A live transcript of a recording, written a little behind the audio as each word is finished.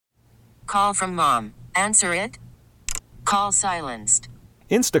Call from mom. Answer it. Call silenced.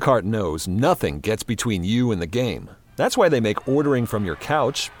 Instacart knows nothing gets between you and the game. That's why they make ordering from your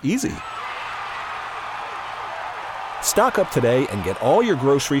couch easy. Stock up today and get all your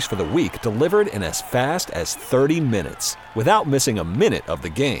groceries for the week delivered in as fast as 30 minutes without missing a minute of the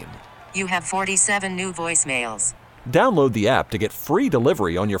game. You have 47 new voicemails. Download the app to get free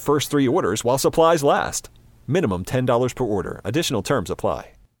delivery on your first 3 orders while supplies last. Minimum $10 per order. Additional terms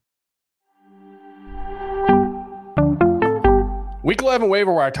apply. Week 11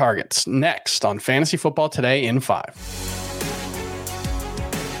 waiver wire targets next on Fantasy Football Today in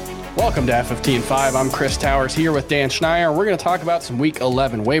 5. Welcome to F15 5. I'm Chris Towers here with Dan Schneier. We're going to talk about some Week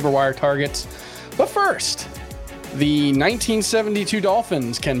 11 waiver wire targets. But first, the 1972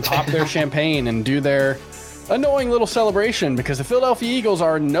 Dolphins can pop their champagne and do their annoying little celebration because the Philadelphia Eagles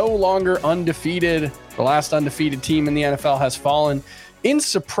are no longer undefeated. The last undefeated team in the NFL has fallen in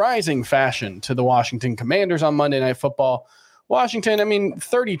surprising fashion to the Washington Commanders on Monday Night Football. Washington,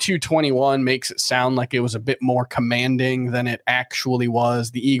 32-21 makes it sound like it was a bit more commanding than it actually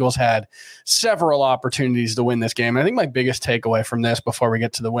was. The Eagles had several opportunities to win this game. And I think my biggest takeaway from this before we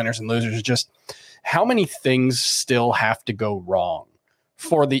get to the winners and losers is just how many things still have to go wrong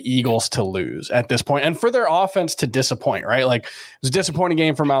for the Eagles to lose at this point and for their offense to disappoint, right? Like, it was a disappointing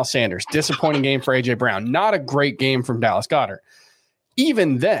game for Miles Sanders, disappointing game for A.J. Brown, not a great game from Dallas Goedert.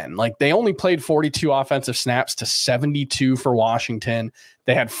 Even then, like, they only played 42 offensive snaps to 72 for Washington.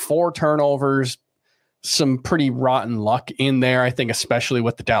 They had 4 turnovers, some pretty rotten luck in there, I think, especially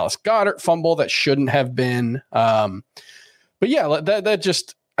with the Dallas Goedert fumble that shouldn't have been. But yeah, that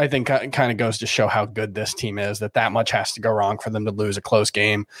just, I think, kind of goes to show how good this team is, that much has to go wrong for them to lose a close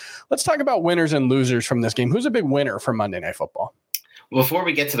game. Let's talk about winners and losers from this game. Who's a big winner for Monday Night Football? Before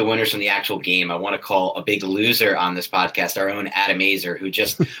we get to the winners from the actual game, I want to call a big loser on this podcast, our own Adam Azer, who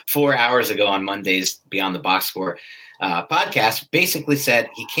just 4 hours ago on Monday's Beyond the Box Score podcast basically said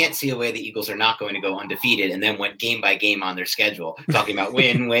he can't see a way the Eagles are not going to go undefeated, and then went game by game on their schedule, talking about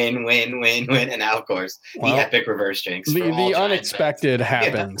win, win, win, win, win. And now, of course, the epic reverse jinx. The unexpected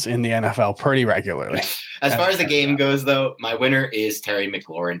happens in the NFL pretty regularly. As far as the game goes, though, my winner is Terry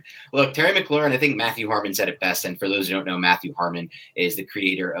McLaurin. Look, Terry McLaurin, I think Matthew Harmon said it best. And for those who don't know, Matthew Harmon is the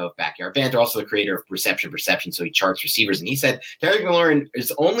creator of Backyard Banter, also the creator of Reception Perception. So he charts receivers. And he said Terry McLaurin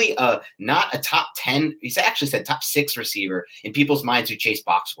is only not a top 10. He's actually said top 6 receiver in people's minds who chase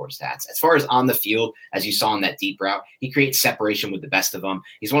box score stats. As far as on the field, as you saw in that deep route, he creates separation with the best of them.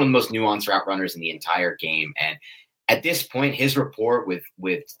 He's one of the most nuanced route runners in the entire game. And at this point, his rapport with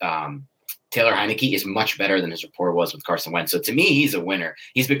Taylor Heineke is much better than his rapport was with Carson Wentz. So to me, he's a winner.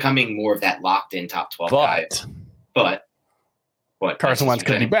 He's becoming more of that locked-in top 12 guy. But what? Carson Wentz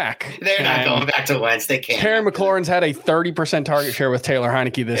could be back. They're not going back to Wentz. They can't. Terry McLaurin's had a 30% target share with Taylor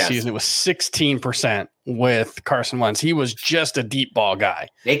Heineke this season. It was 16% with Carson Wentz. He was just a deep ball guy.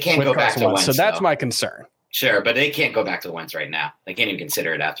 They can't go back to Wentz. So that's my concern. Sure, but they can't go back to Wentz right now. They can't even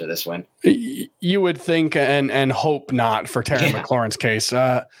consider it after this win. You would think and hope not for Terry McLaurin's case.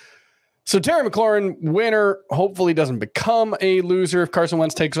 So Terry McLaurin, winner, hopefully doesn't become a loser if Carson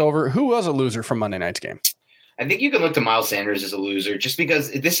Wentz takes over. Who was a loser from Monday night's game? I think you can look to Miles Sanders as a loser just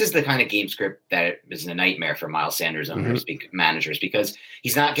because this is the kind of game script that is a nightmare for Miles Sanders owners, managers, because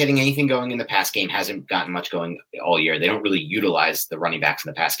he's not getting anything going in the pass game, hasn't gotten much going all year. They don't really utilize the running backs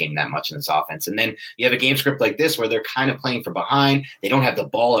in the pass game that much in this offense. And then you have a game script like this where they're kind of playing from behind. They don't have the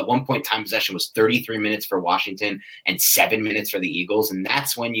ball. At one point, time possession was 33 minutes for Washington and 7 minutes for the Eagles. And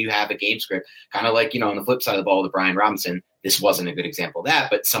that's when you have a game script, kind of like, on the flip side of the ball with Brian Robinson. This wasn't a good example of that,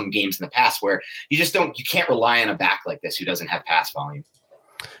 but some games in the past where you can't rely on a back like this who doesn't have pass volume.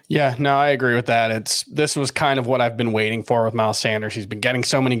 Yeah, no, I agree with that. This was kind of what I've been waiting for with Miles Sanders. He's been getting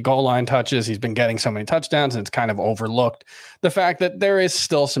so many goal line touches. He's been getting so many touchdowns, and it's kind of overlooked the fact that there is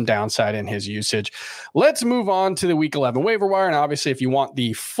still some downside in his usage. Let's move on to the Week 11 waiver wire. And obviously, if you want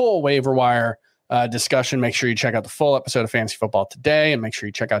the full waiver wire discussion, make sure you check out the full episode of Fantasy Football Today, and make sure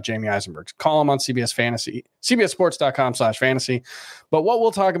you check out Jamie Eisenberg's column on CBS Fantasy, CBSSports.com/fantasy. But what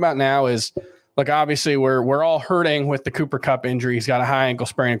we'll talk about now is, look, obviously we're all hurting with the Cooper Kupp injury. He's got a high ankle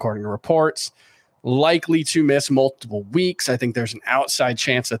sprain according to reports, likely to miss multiple weeks. I think there's an outside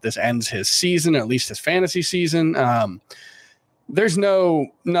chance that this ends his season, at least his fantasy season. There's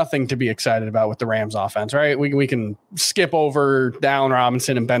nothing to be excited about with the Rams offense, right? We can skip over Allen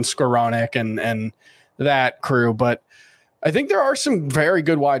Robinson and Ben Skowronek and that crew, but I think there are some very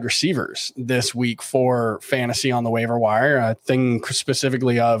good wide receivers this week for fantasy on the waiver wire. I think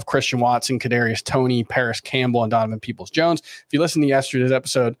specifically of Christian Watson, Kadarius Toney, Paris Campbell, and Donovan Peoples-Jones. If you listen to yesterday's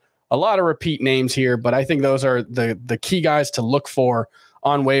episode, a lot of repeat names here, but I think those are the key guys to look for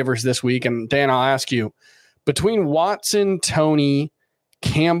on waivers this week. And Dan, I'll ask you, between Watson, Toney,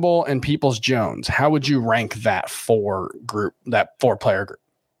 Campbell, and Peoples-Jones, how would you rank that four-player group?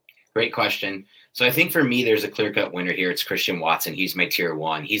 Great question. So I think for me, there's a clear-cut winner here. It's Christian Watson. He's my tier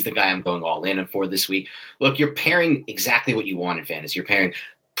 1. He's the guy I'm going all in for this week. Look, you're pairing exactly what you want in fantasy. You're pairing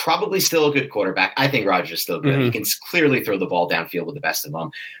probably still a good quarterback. I think Rodgers is still good. He can clearly throw the ball downfield with the best of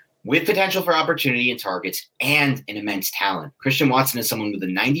them, with potential for opportunity and targets and an immense talent. Christian Watson is someone with a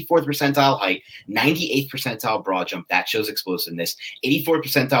 94th percentile height, 98th percentile broad jump. That shows explosiveness. 84th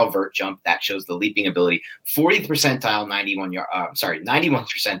percentile vert jump. That shows the leaping ability. 40th percentile,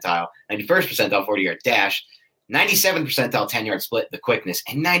 91st percentile, 91st percentile, 40-yard dash. 97th percentile 10-yard split, the quickness,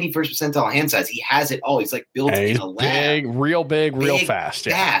 and 91st percentile hand size. He has it all. He's like built in a lab. Big, real fast.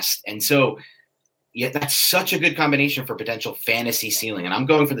 Fast. And so, yeah, that's such a good combination for potential fantasy ceiling. And I'm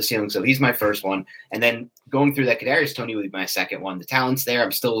going for the ceiling, so he's my first one. And then going through that, Kadarius Toney would be my second one. The talent's there.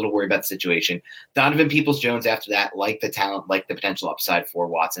 I'm still a little worried about the situation. Donovan Peoples-Jones after that, like the talent, like the potential upside for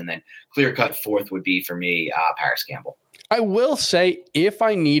Watson. Then clear-cut fourth would be for me, Paris Campbell. I will say, if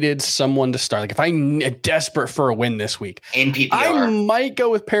I needed someone to start, like if I'm desperate for a win this week, in PPR, I might go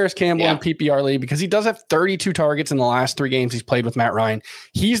with Paris Campbell in PPR league because he does have 32 targets in the last 3 games he's played with Matt Ryan.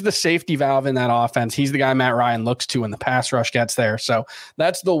 He's the safety valve in that offense. He's the guy Matt Ryan looks to when the pass rush gets there. So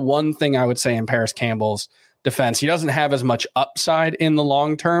that's the one thing I would say in Paris Campbell's defense. He doesn't have as much upside in the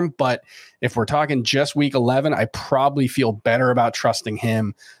long term, but if we're talking just week 11, I probably feel better about trusting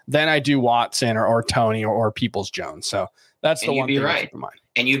him than I do Watson or Toney or Peoples-Jones. So that's the one thing to keep in mind.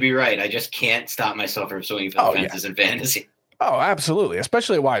 And you'd be right. I just can't stop myself from swinging for the fences in fantasy. Oh, absolutely.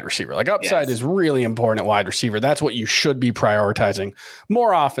 Especially a wide receiver. Like upside is really important at wide receiver. That's what you should be prioritizing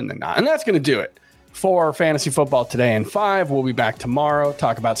more often than not. And that's going to do it for Fantasy Football Today in 5. We'll be back tomorrow,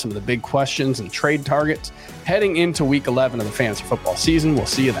 talk about some of the big questions and trade targets heading into week 11 of the fantasy football season. We'll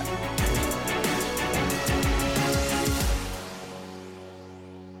see you then.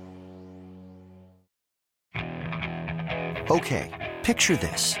 Okay, picture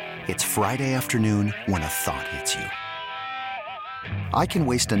this. It's Friday afternoon when a thought hits you. I can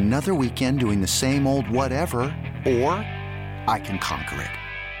waste another weekend doing the same old whatever, or I can conquer it.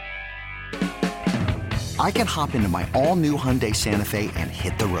 I can hop into my all-new Hyundai Santa Fe and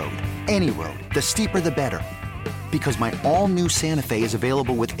hit the road. Any road. The steeper, the better. Because my all-new Santa Fe is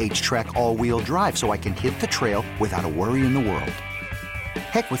available with H-Track all-wheel drive, so I can hit the trail without a worry in the world.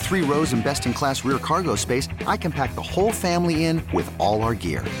 Heck, with 3 rows and best-in-class rear cargo space, I can pack the whole family in with all our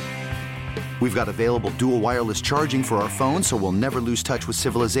gear. We've got available dual wireless charging for our phones, so we'll never lose touch with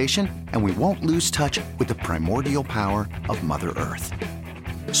civilization, and we won't lose touch with the primordial power of Mother Earth.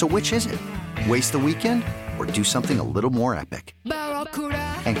 So which is it? Waste the weekend or do something a little more epic?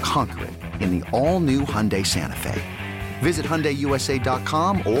 And conquer it in the all-new Hyundai Santa Fe. Visit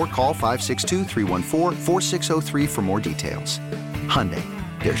HyundaiUSA.com or call 562-314-4603 for more details. Hyundai,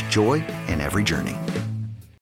 there's joy in every journey.